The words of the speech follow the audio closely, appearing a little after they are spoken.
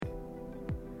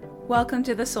Welcome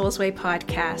to the Soul's Way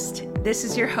podcast. This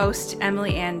is your host,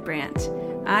 Emily Ann Brandt.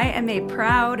 I am a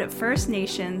proud First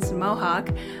Nations Mohawk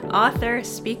author,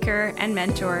 speaker, and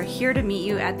mentor here to meet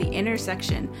you at the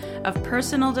intersection of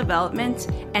personal development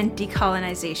and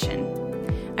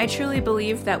decolonization. I truly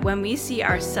believe that when we see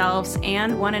ourselves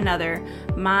and one another,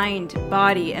 mind,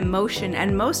 body, emotion,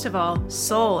 and most of all,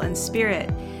 soul and spirit,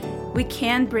 we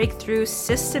can break through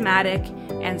systematic,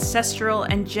 ancestral,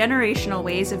 and generational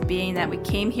ways of being that we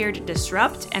came here to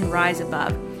disrupt and rise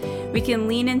above. We can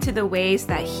lean into the ways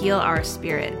that heal our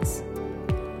spirits.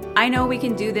 I know we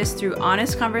can do this through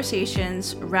honest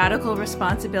conversations, radical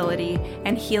responsibility,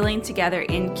 and healing together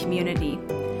in community.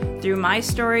 Through my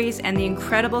stories and the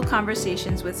incredible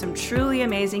conversations with some truly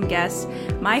amazing guests,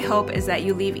 my hope is that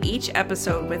you leave each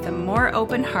episode with a more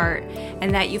open heart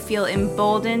and that you feel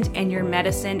emboldened in your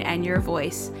medicine and your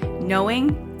voice,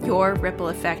 knowing your ripple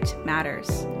effect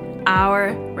matters.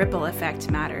 Our ripple effect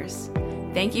matters.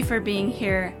 Thank you for being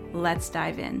here. Let's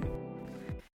dive in.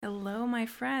 Hello, my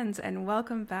friends, and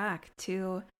welcome back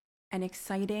to an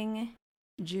exciting,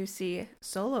 juicy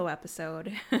solo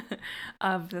episode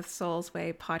of the Soul's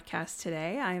Way podcast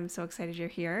today. I am so excited you're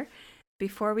here.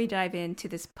 Before we dive into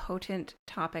this potent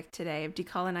topic today of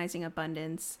decolonizing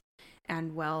abundance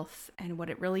and wealth and what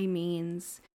it really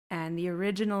means and the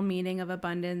original meaning of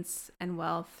abundance and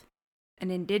wealth, an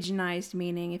indigenized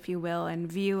meaning, if you will,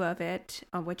 and view of it,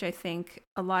 which I think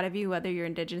a lot of you, whether you're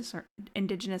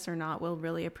indigenous or not, will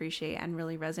really appreciate and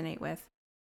really resonate with.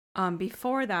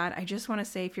 Before that, I just want to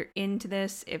say, if you're into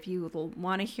this, if you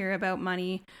want to hear about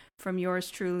money from yours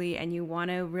truly, and you want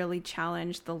to really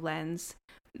challenge the lens,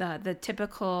 the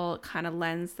typical kind of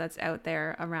lens that's out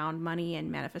there around money and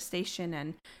manifestation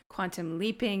and quantum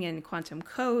leaping and quantum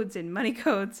codes and money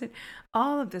codes and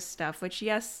all of this stuff, which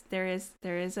yes, there is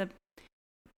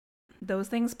those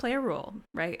things play a role,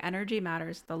 right? Energy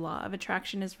matters. The law of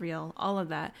attraction is real, all of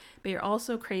that. But you're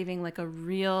also craving like a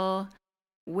real,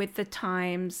 with the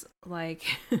times,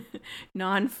 like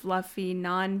non-fluffy,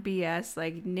 non-BS,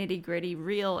 like nitty-gritty,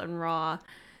 real and raw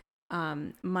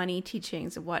money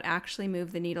teachings of what actually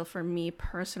moved the needle for me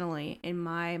personally in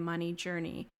my money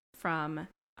journey from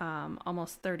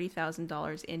almost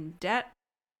 $30,000 in debt,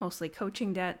 mostly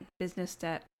coaching debt, business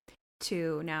debt,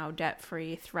 to now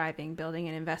debt-free, thriving, building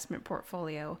an investment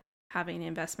portfolio, having an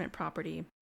investment property,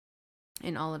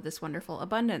 in all of this wonderful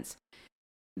abundance.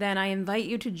 Then I invite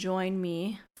you to join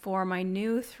me for my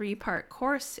new 3-part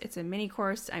course. It's a mini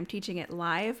course. I'm teaching it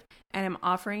live and I'm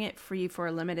offering it free for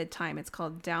a limited time. It's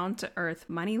called Down to Earth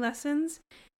Money Lessons.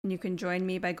 And you can join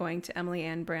me by going to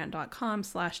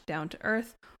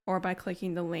emilyannbrandt.com/down-to-earth or by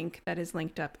clicking the link that is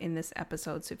linked up in this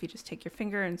episode. So if you just take your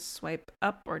finger and swipe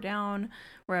up or down,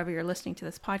 wherever you're listening to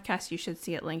this podcast, you should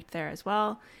see it linked there as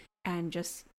well. And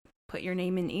just put your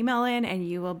name and email in and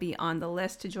you will be on the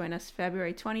list to join us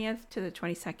February 20th to the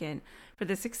 22nd for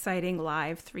this exciting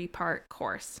live 3-part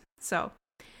course. So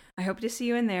I hope to see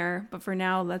you in there. But for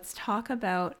now, let's talk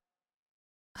about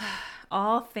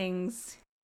all things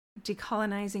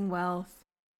decolonizing wealth,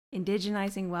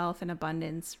 indigenizing wealth and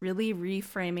abundance, really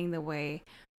reframing the way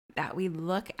that we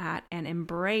look at and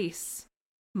embrace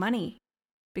money.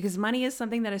 Because money is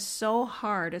something that is so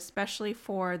hard, especially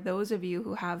for those of you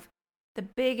who have the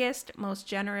biggest, most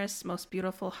generous, most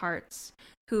beautiful hearts,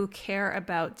 who care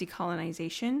about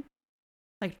decolonization,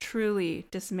 like truly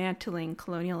dismantling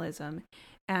colonialism,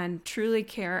 and truly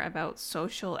care about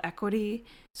social equity,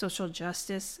 social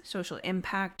justice, social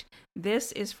impact.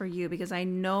 This is for you, because I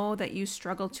know that you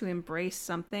struggle to embrace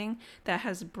something that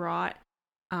has brought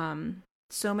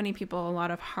so many people a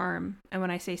lot of harm. And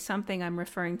when I say something, I'm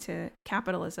referring to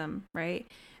capitalism, right?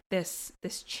 This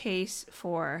chase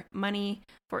for money,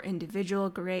 for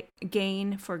individual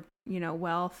gain, for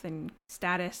wealth and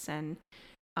status and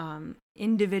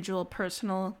individual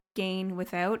personal gain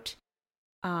without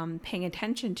paying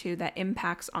attention to that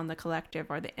impacts on the collective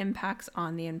or the impacts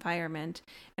on the environment.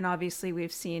 And obviously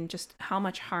we've seen just how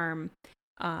much harm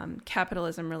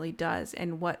capitalism really does,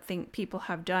 and what people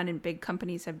have done and big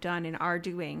companies have done and are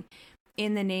doing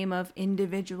in the name of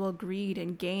individual greed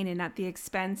and gain, and at the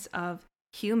expense of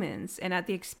humans and at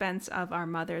the expense of our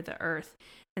mother, the earth.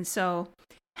 And so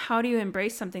how do you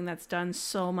embrace something that's done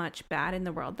so much bad in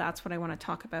the world? That's what I want to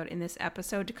talk about in this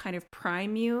episode, to kind of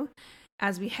prime you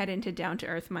as we head into down to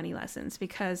earth money lessons,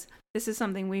 because this is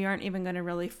something we aren't even going to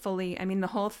really fully, the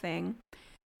whole thing,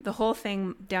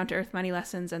 down to earth money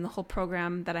lessons, and the whole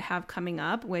program that I have coming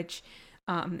up, which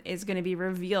is going to be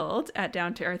revealed at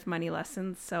Down to Earth Money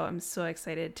Lessons. So I'm so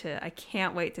excited I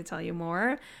can't wait to tell you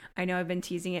more. I know I've been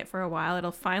teasing it for a while.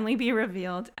 It'll finally be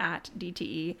revealed at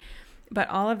DTE. But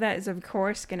all of that is, of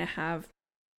course, going to have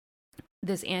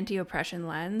this anti-oppression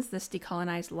lens, this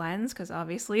decolonized lens, because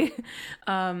obviously,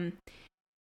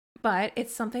 but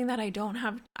it's something that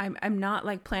I'm not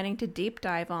like planning to deep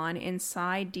dive on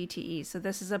inside DTE. So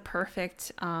this is a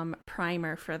perfect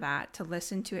primer for that, to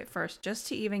listen to it first, just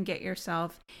to even get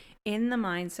yourself in the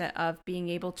mindset of being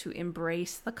able to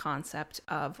embrace the concept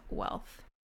of wealth.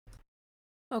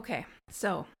 Okay,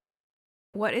 so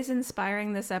what is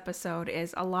inspiring this episode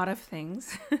is a lot of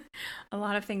things, a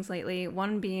lot of things lately.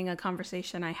 One being a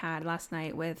conversation I had last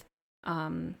night with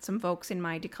some folks in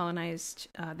my the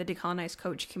Decolonized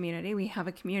Coach community. We have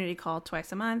a community called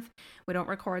Twice a Month. We don't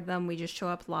record them. We just show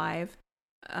up live.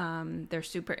 They're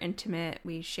super intimate.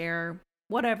 We share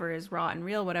whatever is raw and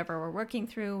real, whatever we're working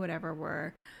through, whatever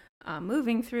we're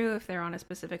moving through. If they're on a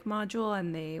specific module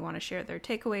and they want to share their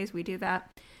takeaways, we do that.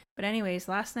 But anyways,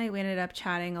 last night we ended up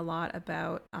chatting a lot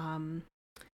about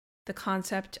the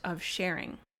concept of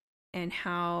sharing and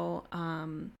how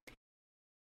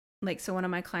so one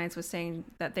of my clients was saying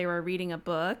that they were reading a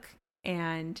book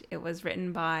and it was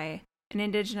written by an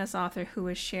Indigenous author who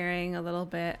was sharing a little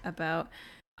bit about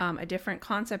a different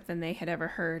concept than they had ever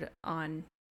heard on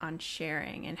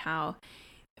sharing, and how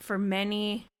for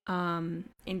many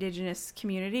Indigenous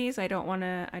communities, I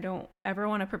don't ever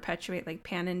want to perpetuate like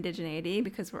pan-indigeneity,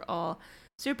 because we're all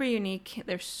super unique.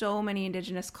 There's so many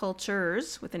Indigenous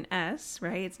cultures with an S,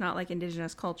 right? It's not like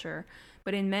Indigenous culture,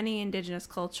 but in many Indigenous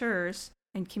cultures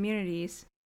and communities,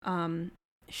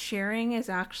 sharing is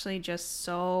actually just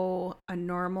so a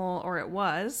normal, or it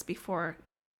was before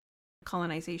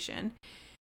colonization,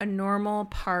 a normal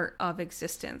part of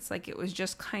existence. Like it was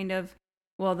just kind of,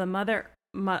 well,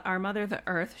 our mother, the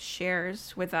earth,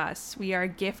 shares with us. We are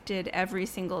gifted every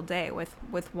single day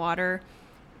with water,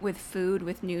 with food,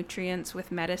 with nutrients,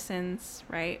 with medicines,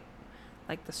 right?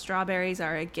 Like the strawberries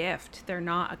are a gift. They're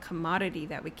not a commodity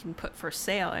that we can put for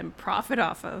sale and profit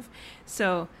off of.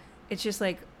 So it's just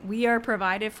like we are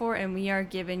provided for and we are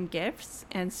given gifts.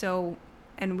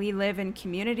 And we live in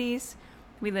communities,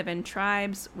 we live in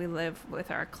tribes, we live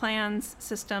with our clans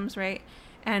systems, right?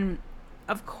 And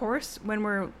of course, when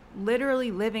we're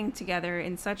literally living together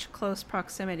in such close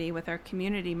proximity with our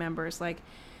community members, like,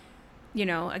 you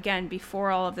know, again,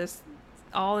 before all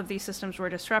of these systems were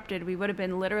disrupted, we would have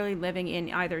been literally living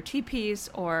in either teepees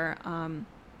or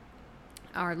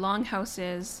our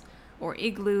longhouses or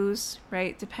igloos,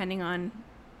 right? Depending on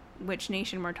which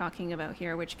nation we're talking about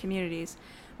here, which communities.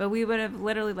 But we would have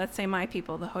literally, let's say my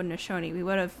people, the Haudenosaunee, we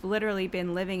would have literally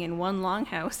been living in one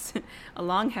longhouse, a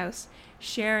longhouse,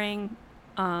 sharing,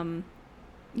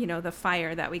 the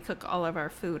fire that we cook all of our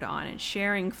food on, and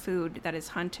sharing food that is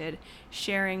hunted,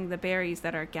 sharing the berries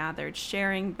that are gathered,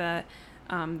 sharing the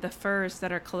furs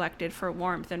that are collected for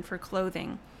warmth and for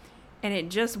clothing. And it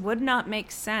just would not make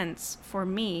sense for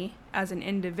me as an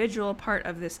individual part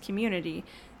of this community.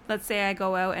 Let's say I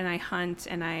go out and I hunt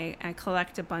and I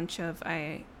collect a bunch of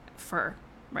fur,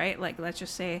 right? Like, let's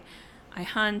just say I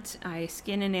hunt, I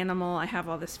skin an animal, I have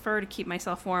all this fur to keep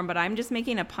myself warm, but I'm just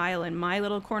making a pile in my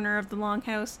little corner of the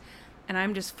longhouse, and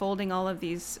I'm just folding all of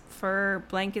these fur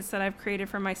blankets that I've created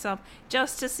for myself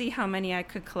just to see how many I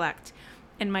could collect.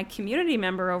 And my community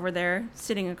member over there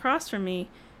sitting across from me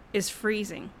is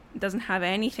freezing. It doesn't have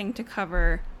anything to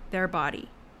cover their body.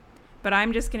 But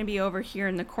I'm just going to be over here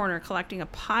in the corner collecting a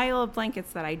pile of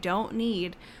blankets that I don't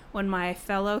need when my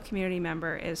fellow community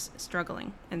member is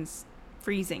struggling and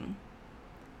freezing.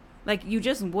 Like, you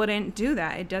just wouldn't do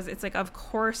that. It's like, of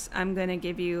course I'm going to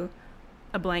give you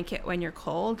a blanket when you're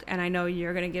cold, and I know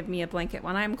you're going to give me a blanket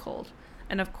when I'm cold.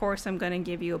 And of course I'm going to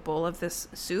give you a bowl of this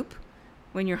soup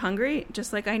when you're hungry,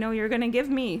 just like I know you're going to give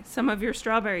me some of your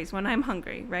strawberries when I'm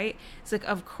hungry, right? It's like,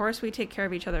 of course we take care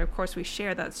of each other. Of course we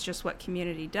share. That's just what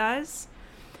community does.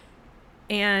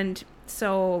 And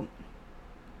so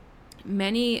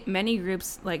many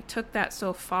groups like took that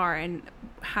so far and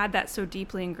had that so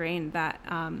deeply ingrained that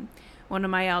one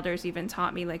of my elders even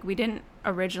taught me, like, we didn't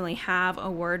originally have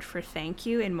a word for thank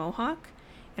you in Mohawk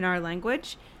in our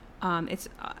language. It's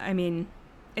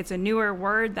a newer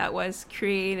word that was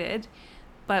created,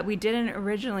 but we didn't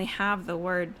originally have the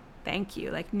word thank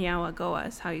you, like Niawagoa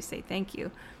is how you say thank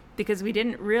you, because we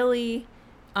didn't really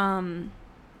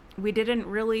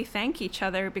thank each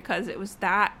other, because it was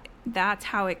that's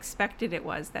how expected it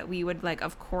was, that we would, like,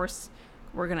 of course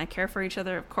we're going to care for each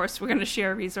other. Of course we're going to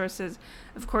share resources.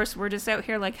 Of course we're just out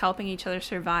here like helping each other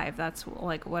survive. That's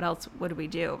like, what else would we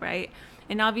do, right?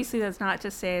 And obviously that's not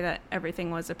to say that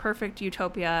everything was a perfect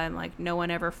utopia and like no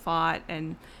one ever fought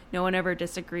and no one ever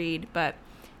disagreed. But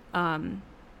when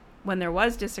there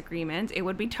was disagreement, it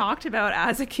would be talked about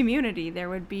as a community. There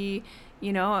would be,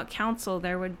 a council.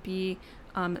 There would be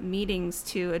meetings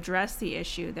to address the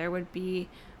issue. There would be,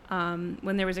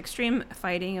 when there was extreme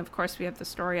fighting, of course, we have the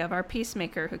story of our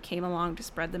peacemaker who came along to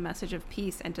spread the message of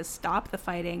peace and to stop the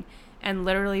fighting and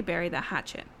literally bury the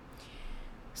hatchet.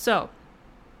 So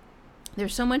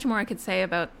there's so much more I could say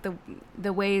about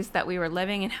the ways that we were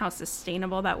living and how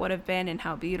sustainable that would have been and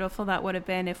how beautiful that would have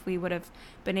been if we would have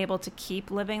been able to keep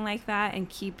living like that and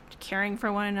keep caring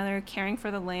for one another, caring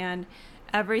for the land.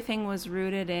 Everything was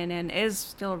rooted in and is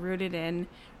still rooted in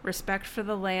respect for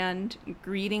the land,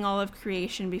 greeting all of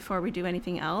creation before we do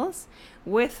anything else,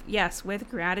 with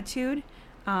gratitude.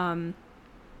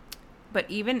 But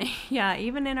even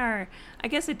in our, I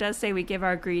guess it does say we give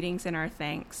our greetings and our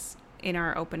thanks in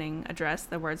our opening address,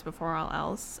 the words before all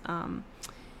else,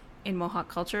 in Mohawk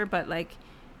culture. But like,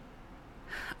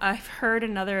 I've heard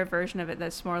another version of it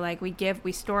that's more like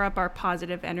we store up our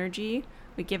positive energy.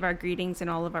 We give our greetings and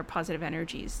all of our positive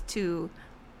energies to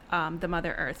the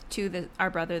Mother Earth, to our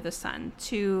brother, the sun,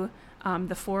 to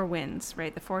the four winds,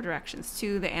 right? The four directions,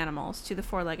 to the animals, to the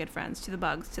four-legged friends, to the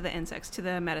bugs, to the insects, to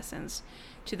the medicines,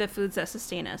 to the foods that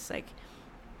sustain us. Like,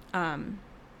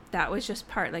 that was just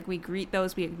part, like we greet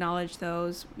those, we acknowledge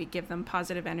those, we give them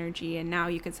positive energy. And now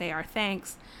you could say our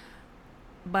thanks,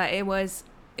 but it was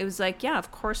like, yeah,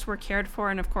 of course we're cared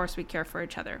for. And of course we care for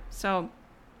each other. So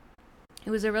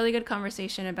it was a really good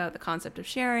conversation about the concept of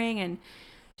sharing, and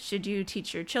should you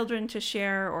teach your children to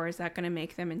share, or is that going to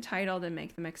make them entitled and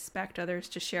make them expect others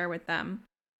to share with them?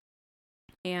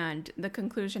 And the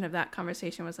conclusion of that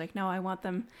conversation was like, no, I want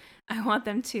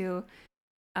to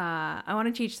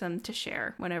teach them to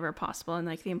share whenever possible, and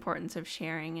like the importance of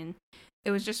sharing. And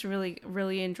it was just really,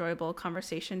 really enjoyable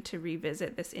conversation to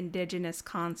revisit this Indigenous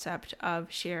concept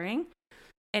of sharing.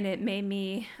 And it made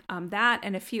me, that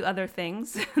and a few other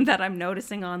things that I'm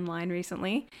noticing online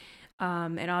recently.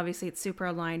 And obviously it's super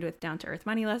aligned with Down to Earth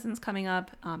Money Lessons coming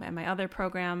up, and my other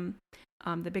program,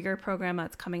 the bigger program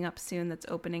that's coming up soon, that's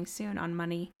opening soon on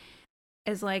money,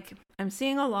 is like, I'm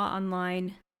seeing a lot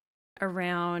online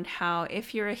around how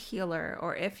if you're a healer,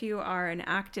 or if you are an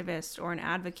activist or an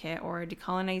advocate or a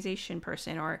decolonization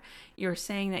person, or you're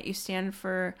saying that you stand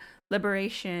for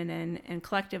liberation and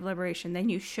collective liberation, then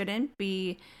you shouldn't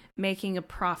be making a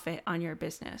profit on your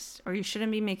business, or you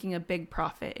shouldn't be making a big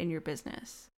profit in your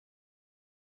business.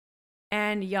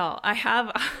 And y'all, I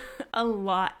have a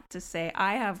lot to say.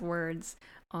 I have words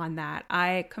on that.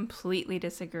 I completely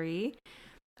disagree.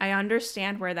 I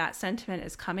understand where that sentiment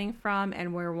is coming from,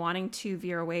 and we're wanting to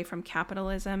veer away from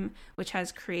capitalism, which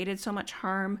has created so much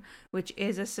harm, which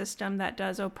is a system that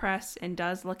does oppress and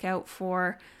does look out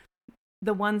for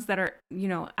the ones that are,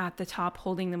 at the top,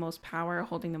 holding the most power,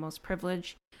 holding the most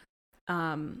privilege.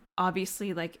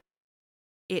 Obviously, like,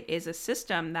 it is a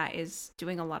system that is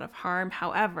doing a lot of harm.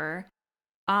 However,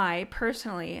 I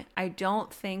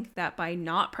don't think that by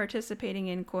not participating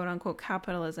in quote unquote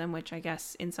capitalism, which I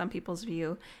guess in some people's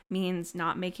view means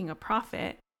not making a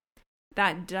profit,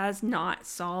 that does not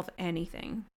solve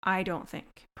anything. I don't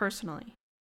think, personally.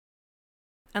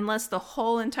 Unless the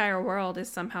whole entire world is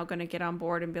somehow going to get on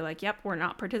board and be like, yep, we're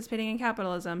not participating in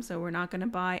capitalism, so we're not going to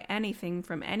buy anything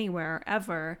from anywhere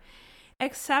ever,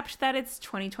 except that it's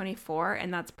 2024,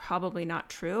 and that's probably not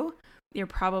true. You're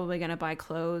probably going to buy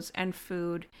clothes and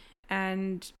food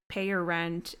and pay your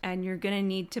rent, and you're going to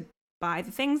need to buy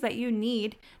the things that you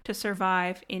need to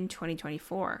survive in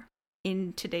 2024.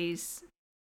 In today's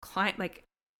climate, like,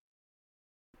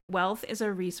 wealth is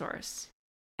a resource,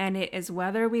 and it is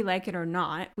whether we like it or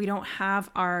not. We don't have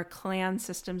our clan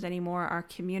systems anymore, our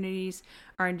communities,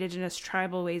 our indigenous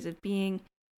tribal ways of being.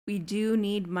 We do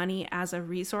need money as a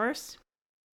resource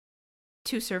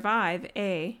to survive,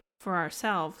 A, for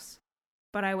ourselves,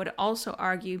 but I would also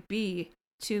argue, B,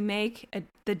 to make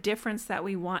the difference that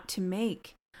we want to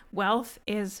make. Wealth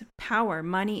is power.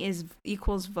 Money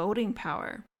equals voting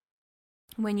power.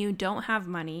 When you don't have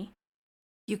money,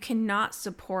 you cannot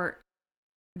support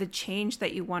the change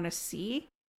that you want to see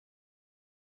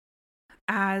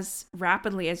as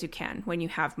rapidly as you can when you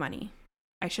have money.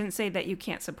 I shouldn't say that you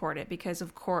can't support it, because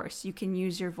of course you can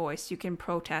use your voice, you can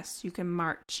protest, you can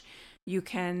march, you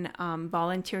can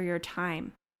volunteer your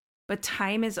time. But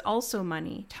time is also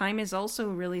money. Time is also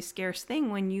a really scarce thing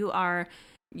when you are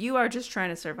just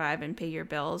trying to survive and pay your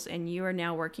bills, and you are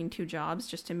now working 2 jobs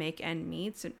just to make end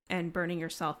meet, and burning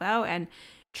yourself out and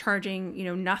charging,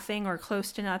 nothing or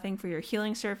close to nothing for your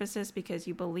healing services, because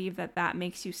you believe that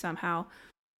makes you somehow,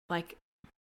 like,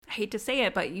 I hate to say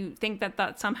it, but you think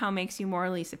that somehow makes you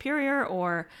morally superior,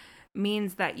 or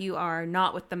means that you are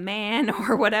not with the man,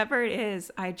 or whatever it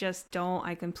is. I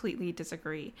completely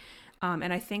disagree.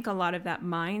 And I think a lot of that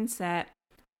mindset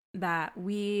that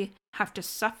we have to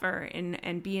suffer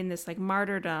and be in this like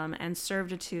martyrdom and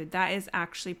servitude. That is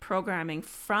actually programming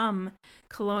from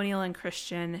colonial and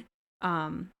Christian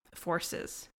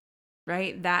forces,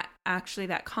 right? That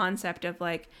concept of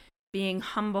like being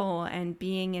humble and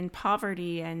being in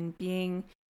poverty and being,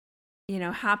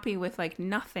 happy with like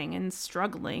nothing and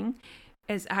struggling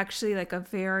is actually like a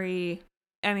very,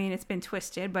 it's been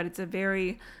twisted, but it's a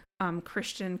very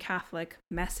Christian Catholic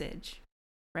message,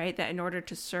 right? That in order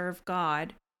to serve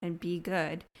God and be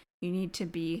good, you need to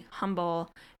be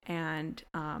humble and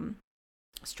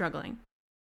struggling.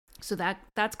 So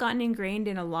that's gotten ingrained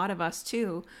in a lot of us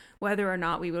too, whether or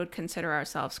not we would consider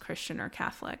ourselves Christian or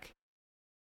Catholic.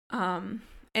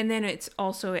 And then it's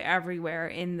also everywhere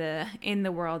in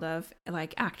the world of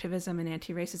like activism and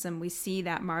anti-racism. We see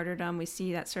that martyrdom, we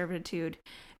see that servitude,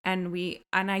 and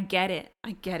I get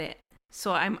it.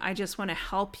 So I just want to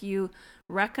help you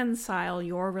reconcile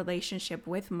your relationship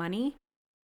with money,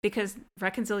 because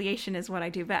reconciliation is what I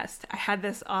do best. I had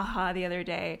this aha the other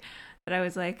day that I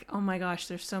was like, oh my gosh,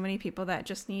 there's so many people that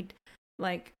just need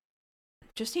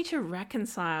to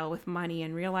reconcile with money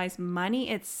and realize money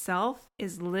itself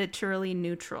is literally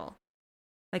neutral.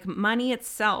 Like money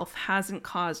itself hasn't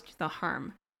caused the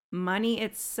harm. Money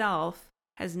itself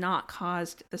has not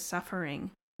caused the suffering.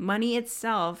 Money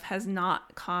itself has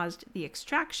not caused the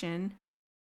extraction.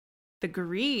 The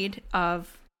greed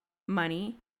of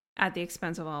money at the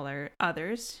expense of all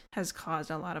others has caused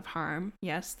a lot of harm.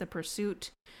 Yes, the pursuit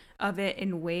of it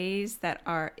in ways that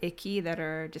are icky, that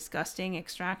are disgusting,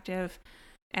 extractive,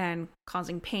 and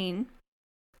causing pain.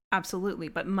 Absolutely.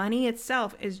 But money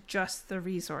itself is just the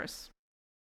resource.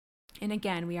 And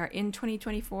again, we are in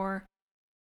 2024,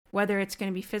 whether it's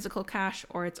going to be physical cash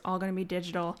or it's all going to be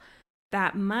digital,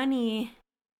 that money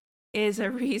is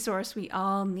a resource we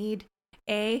all need,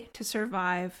 A, to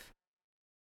survive,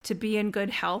 to be in good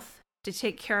health, to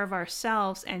take care of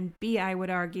ourselves, and B, I would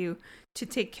argue, to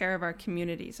take care of our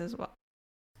communities as well.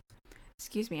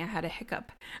 Excuse me, I had a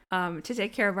hiccup. To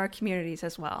take care of our communities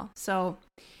as well. So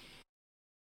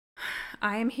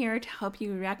I am here to help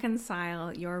you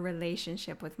reconcile your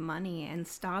relationship with money and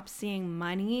stop seeing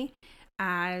money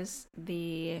as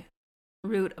the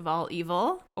root of all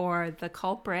evil or the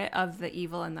culprit of the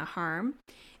evil and the harm.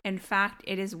 In fact,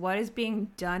 it is what is being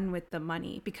done with the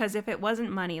money. Because if it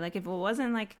wasn't money, like if it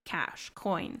wasn't like cash,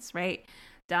 coins, right?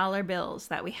 Dollar bills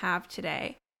that we have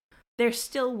today, there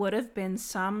still would have been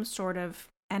some sort of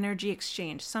energy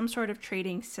exchange, some sort of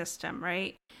trading system,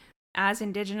 right? As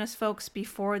Indigenous folks,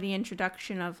 before the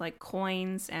introduction of like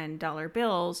coins and dollar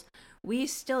bills, we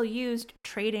still used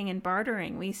trading and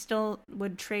bartering. We still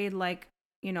would trade like,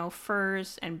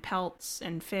 furs and pelts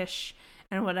and fish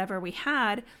and whatever we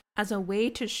had as a way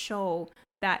to show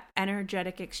that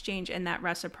energetic exchange and that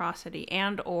reciprocity.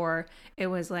 And or it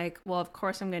was like, well, of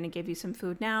course I'm going to give you some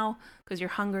food now because you're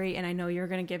hungry, and I know you're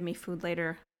going to give me food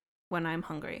later when I'm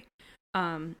hungry.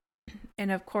 And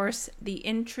of course, the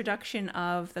introduction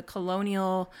of the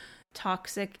colonial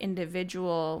toxic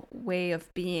individual way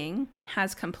of being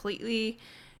has completely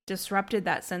disrupted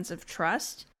that sense of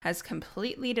trust, has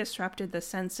completely disrupted the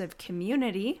sense of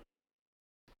community.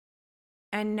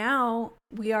 And now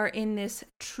we are in this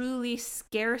truly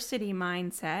scarcity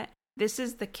mindset. This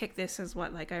is the kick. This is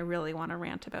what I really want to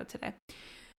rant about today.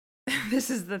 This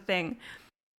is the thing.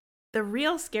 The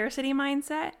real scarcity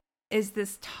mindset is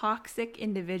this toxic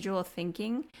individual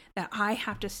thinking that I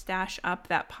have to stash up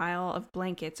that pile of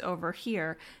blankets over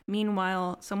here.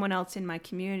 Meanwhile, someone else in my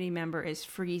community member is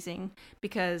freezing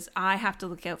because I have to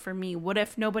look out for me. What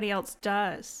if nobody else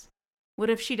does? What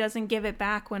if she doesn't give it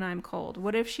back when I'm cold?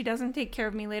 What if she doesn't take care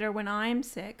of me later when I'm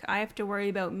sick? I have to worry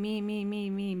about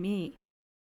me.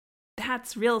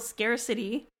 That's real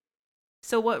scarcity.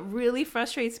 So what really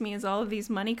frustrates me is all of these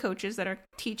money coaches that are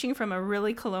teaching from a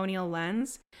really colonial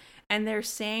lens. And they're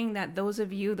saying that those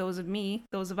of you, those of me,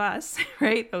 those of us,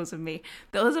 right? Those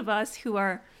of us who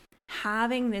are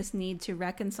having this need to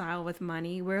reconcile with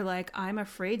money, we're like, I'm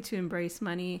afraid to embrace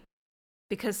money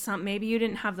because maybe you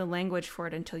didn't have the language for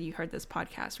it until you heard this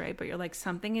podcast, right? But you're like,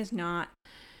 something is not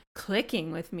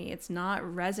clicking with me. It's not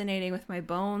resonating with my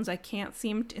bones.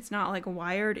 It's not like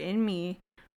wired in me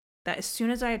that as soon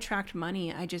as I attract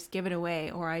money, I just give it away,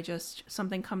 or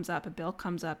something comes up, a bill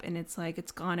comes up, and it's like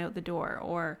it's gone out the door.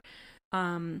 Or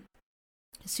as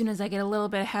soon as I get a little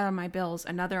bit ahead on my bills,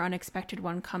 another unexpected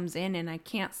one comes in, and I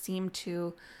can't seem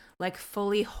to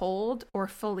fully hold or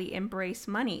fully embrace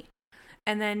money.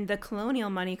 And then the colonial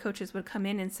money coaches would come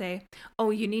in and say, oh,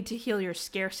 you need to heal your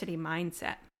scarcity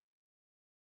mindset.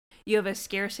 You have a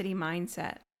scarcity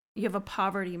mindset. you have a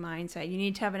poverty mindset. You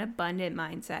need to have an abundant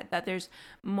mindset, that there's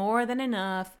more than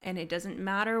enough, and it doesn't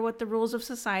matter what the rules of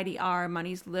society are.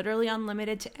 Money's literally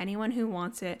unlimited to anyone who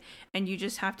wants it, and you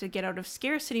just have to get out of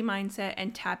scarcity mindset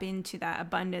and tap into that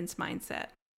abundance mindset.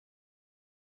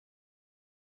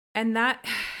 And that,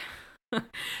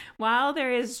 while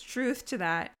there is truth to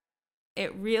that,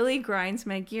 it really grinds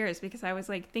my gears, because I was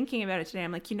like thinking about it today.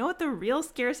 I'm like, you know what the real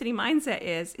scarcity mindset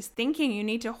is thinking you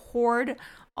need to hoard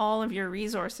all of your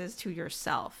resources to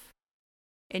yourself,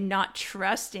 and not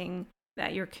trusting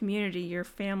that your community, your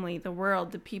family, the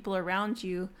world, the people around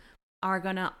you are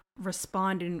going to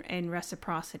respond in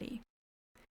reciprocity.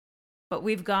 But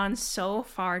we've gone so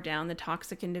far down the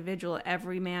toxic individual,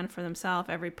 every man for themselves,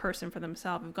 every person for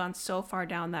themselves. We've gone so far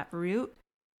down that route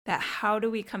that how do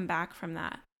we come back from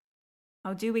that?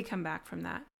 How do we come back from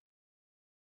that?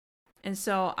 And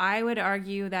so I would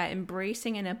argue that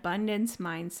embracing an abundance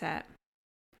mindset,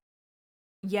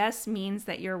 yes, means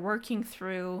that you're working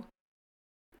through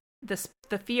the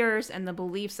fears and the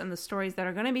beliefs and the stories that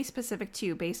are going to be specific to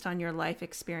you based on your life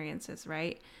experiences,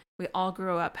 right? We all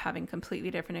grew up having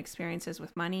completely different experiences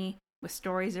with money, with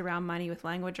stories around money, with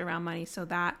language around money. So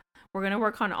that we're going to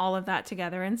work on all of that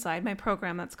together inside my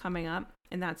program that's coming up.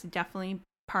 And that's definitely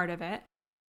part of it.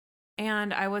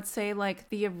 And I would say, like,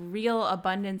 the real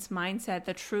abundance mindset,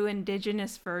 the true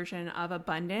indigenous version of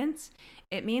abundance,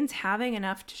 it means having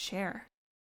enough to share.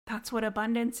 That's what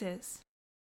abundance is.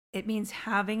 It means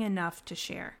having enough to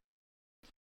share.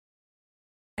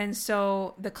 And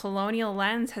so the colonial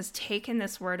lens has taken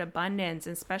this word abundance,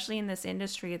 especially in this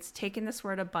industry, it's taken this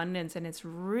word abundance and it's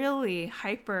really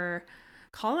hyper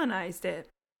colonized it.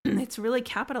 It's really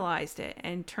capitalized it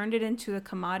and turned it into a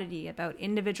commodity about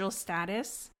individual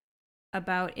status,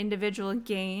 about individual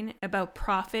gain, about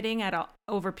profiting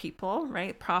over people,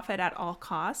 right? Profit at all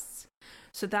costs.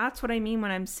 So that's what I mean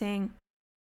when I'm saying,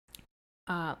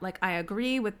 like, I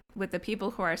agree with the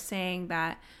people who are saying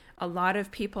that a lot of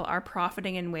people are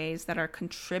profiting in ways that are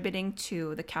contributing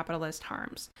to the capitalist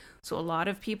harms. So a lot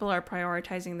of people are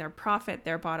prioritizing their profit,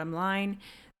 their bottom line.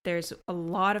 There's a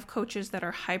lot of coaches that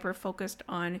are hyper focused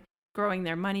on growing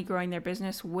their money, growing their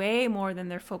business, way more than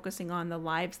they're focusing on the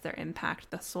lives they impact,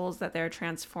 the souls that they're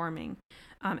transforming.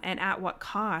 And at what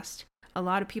cost? A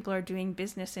lot of people are doing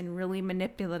business in really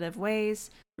manipulative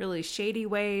ways, really shady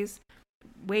ways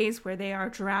where they are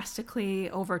drastically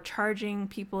overcharging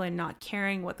people and not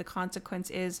caring what the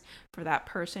consequence is for that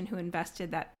person who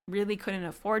invested that really couldn't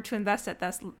afford to invest at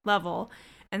this level.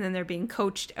 And then they're being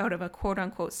coached out of a quote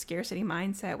unquote scarcity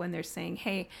mindset when they're saying,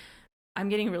 hey, I'm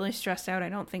getting really stressed out. I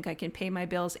don't think I can pay my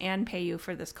bills and pay you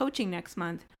for this coaching next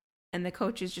month. And the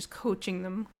coach is just coaching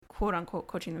them, quote unquote,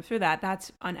 coaching them through that.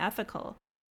 That's unethical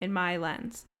in my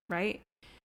lens, right?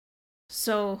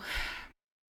 So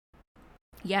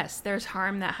yes, there's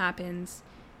harm that happens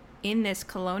in this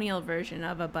colonial version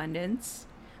of abundance,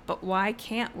 but why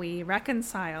can't we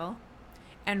reconcile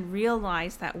and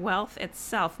realize that wealth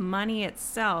itself, money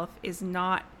itself, is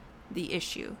not the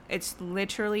issue? It's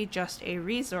literally just a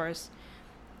resource,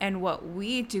 and what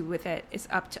we do with it is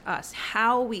up to us.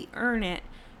 How we earn it,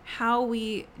 how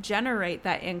we generate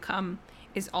that income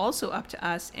is also up to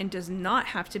us, and does not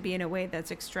have to be in a way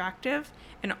that's extractive,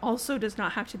 and also does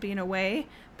not have to be in a way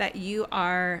that you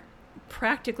are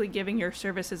practically giving your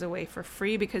services away for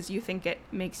free because you think it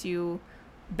makes you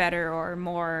better or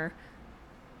more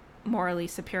morally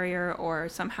superior, or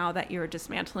somehow that you're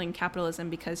dismantling capitalism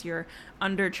because you're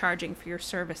undercharging for your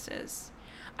services.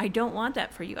 I don't want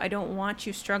that for you. I don't want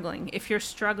you struggling. If you're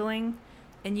struggling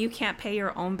and you can't pay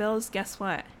your own bills, guess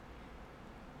what?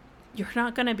 You're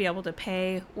not going to be able to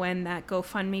pay when that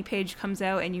GoFundMe page comes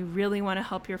out and you really want to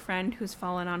help your friend who's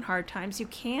fallen on hard times. You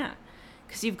can't,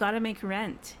 because you've got to make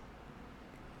rent.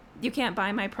 You can't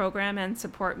buy my program and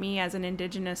support me as an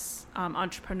Indigenous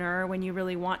entrepreneur when you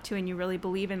really want to and you really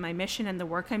believe in my mission and the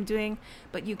work I'm doing,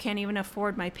 but you can't even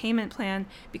afford my payment plan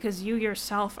because you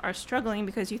yourself are struggling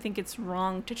because you think it's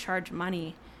wrong to charge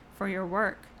money for your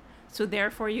work. So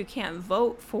therefore you can't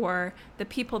vote for the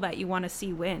people that you want to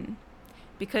see win.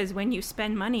 Because when you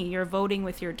spend money, you're voting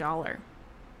with your dollar.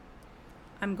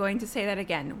 I'm going to say that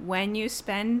again. When you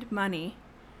spend money,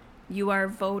 you are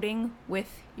voting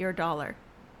with your dollar.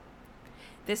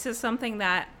 This is something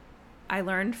that I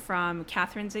learned from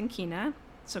Catherine Zinkina.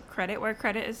 So credit where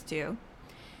credit is due.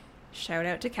 Shout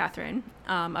out to Catherine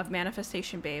of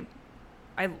Manifestation Babe.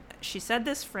 She said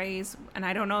this phrase, and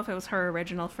I don't know if it was her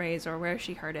original phrase or where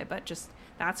she heard it, but just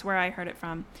that's where I heard it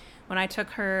from when I took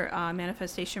her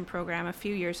manifestation program a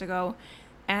few years ago.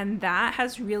 And that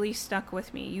has really stuck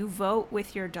with me. You vote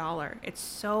with your dollar. It's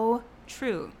so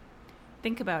true.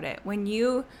 Think about it. When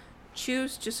you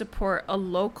choose to support a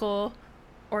local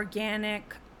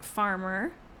organic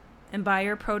farmer and buy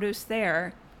your produce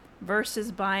there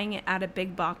versus buying it at a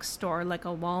big box store like a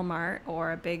Walmart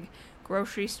or a big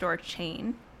grocery store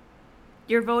chain.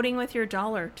 You're voting with your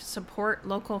dollar to support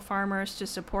local farmers, to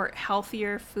support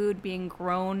healthier food being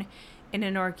grown in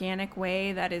an organic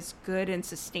way that is good and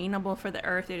sustainable for the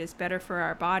earth. It is better for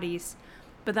our bodies,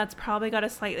 but that's probably got a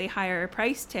slightly higher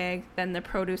price tag than the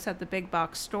produce at the big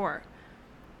box store.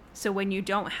 So when you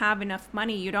don't have enough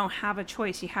money, you don't have a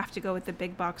choice. You have to go with the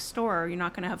big box store or you're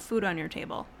not going to have food on your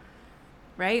table,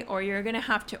 right? Or you're going to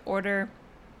have to order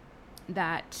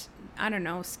that, I don't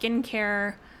know,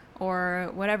 skincare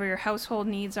or whatever your household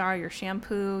needs are, your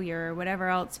shampoo, your whatever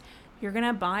else. You're going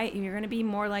to be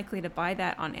more likely to buy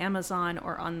that on Amazon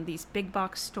or on these big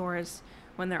box stores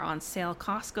when they're on sale,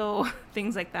 Costco,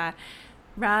 things like that,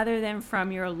 rather than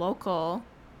from your local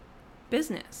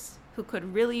business who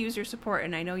could really use your support.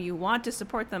 And I know you want to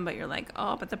support them, but you're like,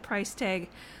 oh, but the price tag,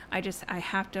 I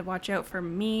have to watch out for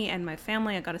me and my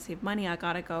family. I got to save money. I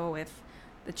got to go with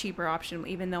the cheaper option,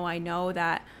 even though I know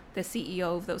that the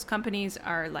CEO of those companies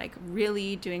are like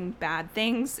really doing bad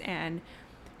things and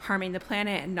harming the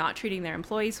planet and not treating their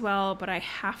employees well. But I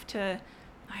have to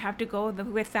go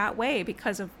with that way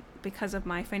because of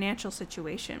my financial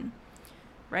situation.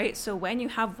 Right? So when you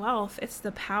have wealth, it's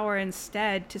the power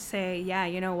instead to say, yeah,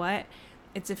 you know what?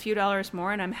 It's a few dollars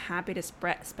more and I'm happy to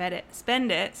spend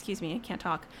it. Excuse me, I can't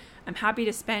talk. I'm happy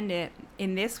to spend it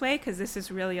in this way because this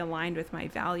is really aligned with my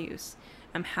values.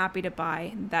 I'm happy to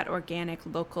buy that organic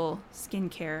local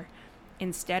skincare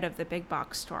instead of the big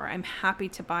box store. I'm happy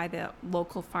to buy the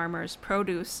local farmers'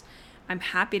 produce. I'm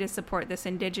happy to support this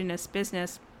Indigenous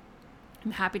business.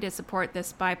 I'm happy to support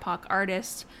this BIPOC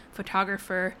artist,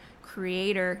 photographer,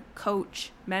 creator,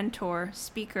 coach, mentor,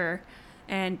 speaker,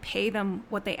 and pay them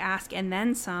what they ask and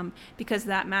then some because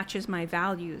that matches my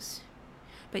values.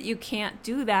 But you can't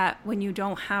do that when you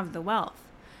don't have the wealth.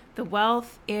 The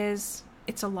wealth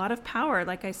it's a lot of power.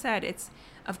 Like I said,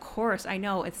 of course, I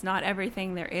know it's not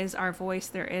everything. There is our voice.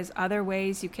 There is other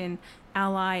ways you can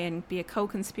ally and be a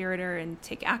co-conspirator and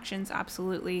take actions,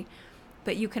 absolutely.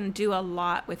 But you can do a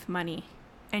lot with money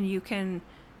and you can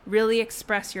really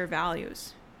express your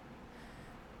values.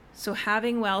 So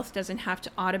having wealth doesn't have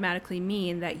to automatically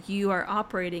mean that you are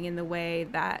operating in the way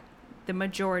that the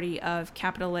majority of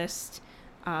capitalists,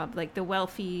 like the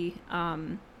wealthy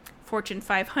Fortune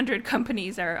 500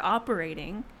 companies are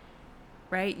operating,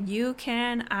 right? You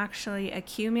can actually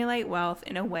accumulate wealth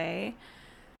in a way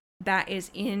that is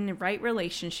in right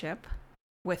relationship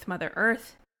with Mother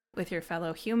Earth, with your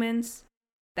fellow humans,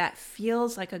 that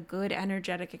feels like a good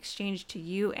energetic exchange to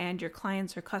you and your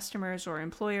clients or customers or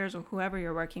employers or whoever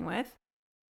you're working with.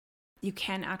 You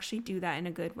can actually do that in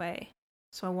a good way.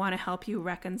 So I want to help you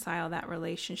reconcile that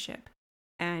relationship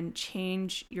and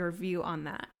change your view on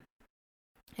that.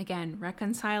 Again,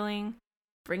 reconciling,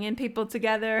 bringing people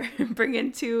together,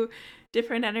 bringing two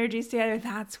different energies together.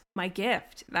 That's my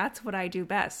gift. That's what I do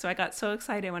best. So I got so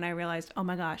excited when I realized, oh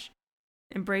my gosh,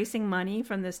 embracing money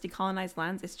from this decolonized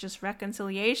lens is just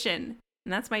reconciliation.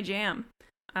 And that's my jam.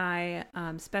 I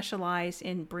specialize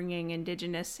in bringing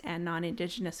Indigenous and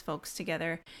non-Indigenous folks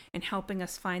together and helping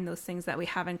us find those things that we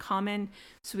have in common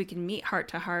so we can meet heart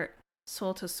to heart,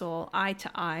 soul to soul, eye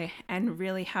to eye, and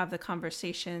really have the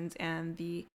conversations and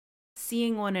the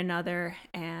seeing one another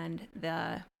and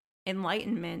the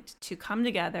enlightenment to come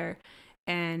together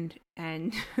and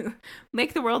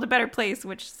make the world a better place,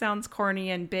 which sounds corny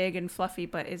and big and fluffy,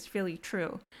 but is really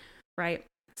true, right?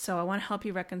 So I want to help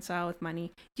you reconcile with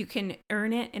money. You can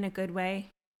earn it in a good way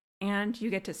and you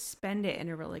get to spend it in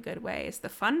a really good way. It's the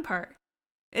fun part.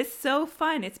 It's so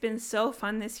fun. It's been so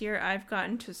fun this year. I've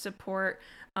gotten to support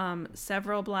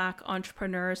several Black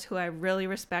entrepreneurs who I really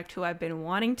respect, who I've been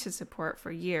wanting to support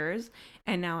for years,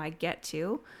 and now I get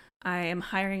to. I am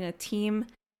hiring a team,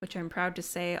 which I'm proud to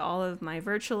say all of my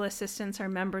virtual assistants are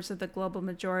members of the global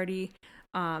majority,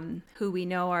 who we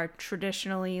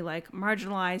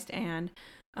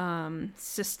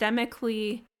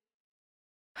systemically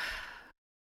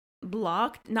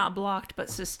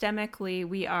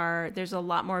there's a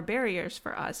lot more barriers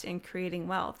for us in creating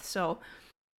wealth. So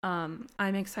I'm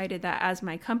excited that as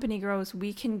my company grows,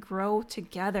 we can grow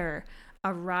together.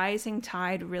 A rising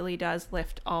tide really does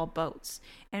lift all boats.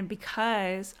 And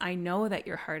because I know that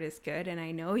your heart is good and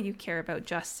I know you care about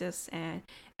justice and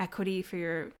equity for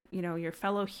your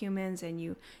fellow humans, and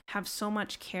you have so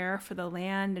much care for the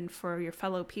land and for your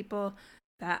fellow people,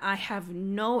 that I have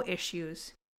no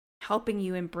issues helping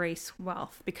you embrace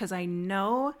wealth, because I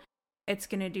know it's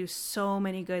going to do so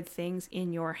many good things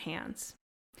in your hands.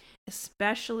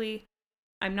 Especially,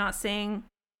 I'm not saying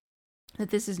that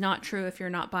this is not true if you're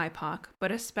not BIPOC,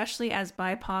 but especially as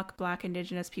BIPOC, Black,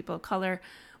 Indigenous, people of color,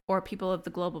 or people of the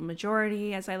global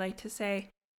majority, as I like to say,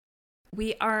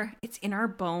 it's in our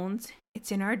bones,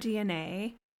 it's in our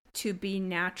DNA to be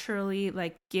naturally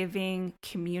like giving,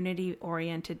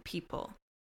 community-oriented people.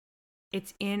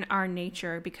 It's in our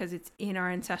nature because it's in our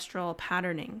ancestral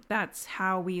patterning. That's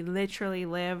how we literally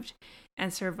lived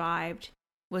and survived,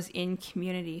 was in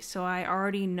community. So I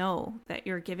already know that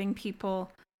you're giving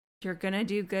people, you're going to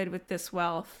do good with this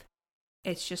wealth.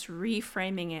 It's just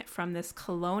reframing it from this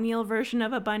colonial version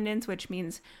of abundance, which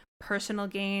means personal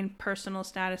gain, personal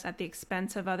status at the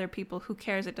expense of other people. Who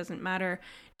cares? It doesn't matter.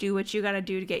 Do what you got to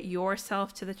do to get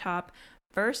yourself to the top,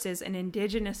 versus an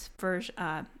indigenous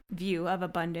view of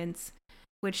abundance,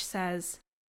 which says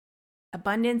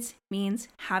abundance means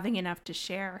having enough to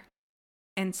share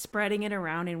and spreading it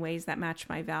around in ways that match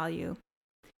my value.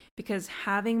 Because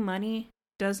having money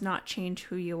does not change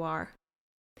who you are.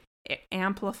 It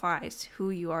amplifies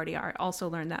who you already are. I also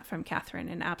learned that from Catherine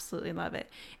and absolutely love it.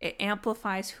 It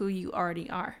amplifies who you already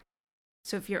are.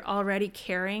 So if you're already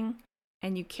caring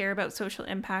and you care about social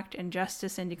impact and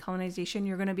justice and decolonization,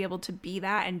 you're going to be able to be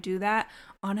that and do that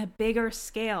on a bigger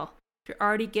scale. If you're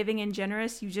already giving and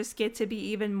generous, you just get to be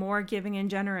even more giving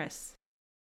and generous.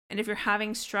 And if you're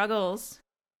having struggles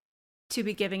to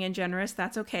be giving and generous,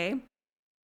 that's okay.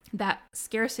 That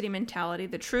scarcity mentality,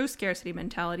 the true scarcity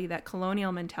mentality, that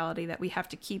colonial mentality that we have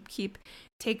to keep,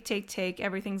 take,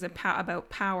 everything's about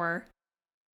power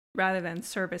rather than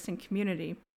service and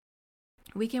community.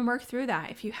 We can work through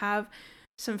that. If you have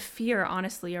some fear,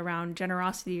 honestly, around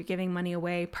generosity, you're giving money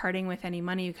away, parting with any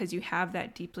money because you have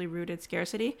that deeply rooted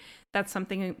scarcity, that's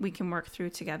something we can work through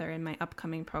together in my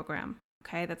upcoming program.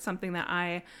 Okay, that's something that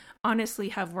I honestly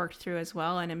have worked through as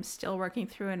well, and am still working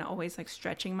through, and always like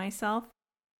stretching myself.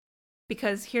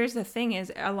 Because here's the thing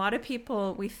is, a lot of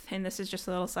people, and this is just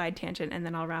a little side tangent and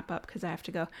then I'll wrap up because I have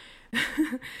to go.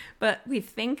 But we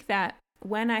think that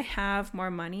when I have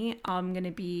more money, I'm going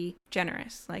to be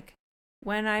generous. Like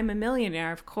when I'm a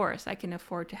millionaire, of course, I can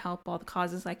afford to help all the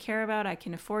causes I care about. I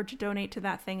can afford to donate to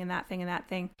that thing and that thing and that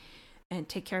thing and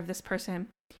take care of this person.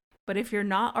 But if you're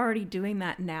not already doing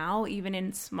that now, even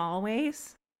in small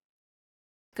ways,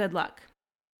 good luck.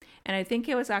 And I think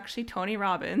it was actually Tony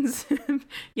Robbins.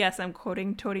 Yes, I'm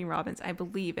quoting Tony Robbins. I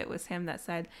believe it was him that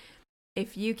said,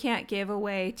 if you can't give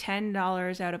away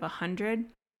 $10 out of 100,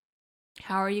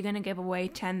 how are you going to give away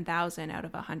 10,000 out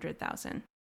of 100,000?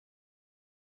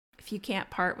 If you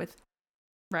can't part with,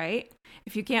 right?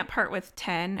 If you can't part with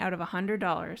 10 out of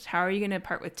 $100, how are you going to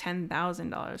part with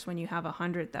 $10,000 when you have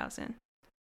 100,000?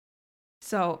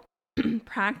 So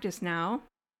practice now.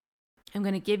 I'm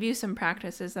going to give you some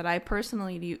practices that I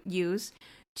personally use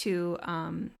to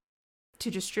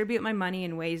distribute my money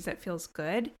in ways that feels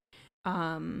good.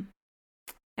 And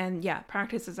yeah,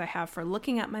 practices I have for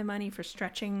looking at my money, for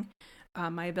stretching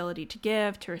my ability to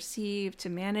give, to receive, to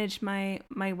manage my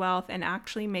wealth, and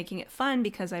actually making it fun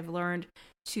because I've learned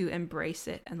to embrace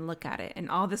it and look at it and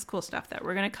all this cool stuff that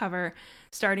we're going to cover,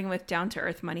 starting with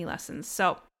down-to-earth money lessons.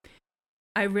 So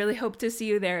I really hope to see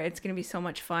you there. It's going to be so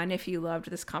much fun. If you loved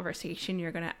this conversation,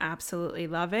 you're going to absolutely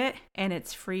love it. And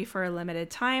it's free for a limited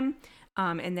time.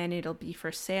 And then it'll be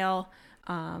for sale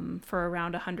for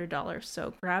around $100.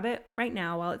 So grab it right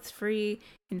now while it's free.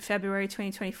 In February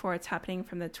 2024, it's happening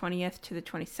from the 20th to the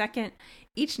 22nd,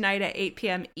 each night at 8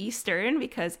 p.m. Eastern,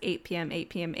 because 8 p.m.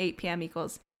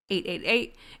 equals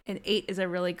 888. And 8 is a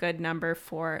really good number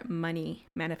for money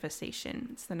manifestation.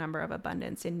 It's the number of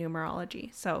abundance in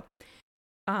numerology. So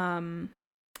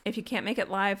if you can't make it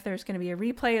live, there's going to be a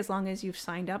replay as long as you've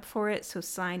signed up for it. So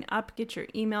sign up, get your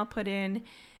email put in,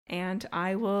 and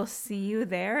I will see you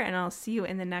there, and I'll see you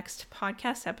in the next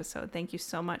podcast episode. Thank you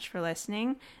so much for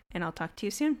listening, and I'll talk to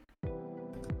you soon.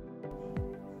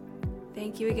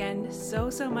 Thank you again so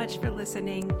much for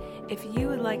listening. If you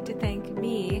would like to thank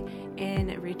me in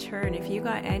return, if you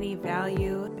got any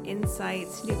value,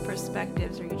 insights, new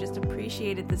perspectives, or you just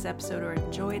appreciated this episode or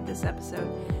enjoyed this episode,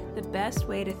 the best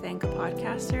way to thank a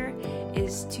podcaster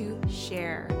is to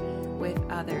share with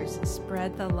others.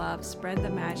 Spread the love, spread the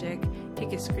magic.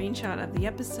 Take a screenshot of the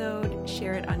episode,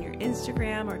 share it on your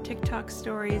Instagram or TikTok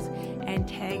stories, and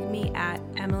tag me at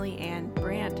Emily Ann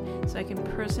Brandt so I can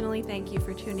personally thank you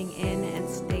for tuning in and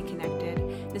stay connected.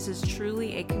 This is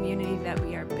truly a community that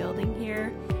we are building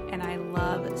here, and I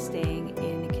love staying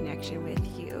in connection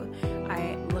with you.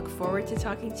 I look forward to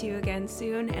talking to you again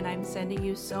soon, and I'm sending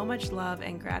you so much love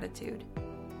and gratitude.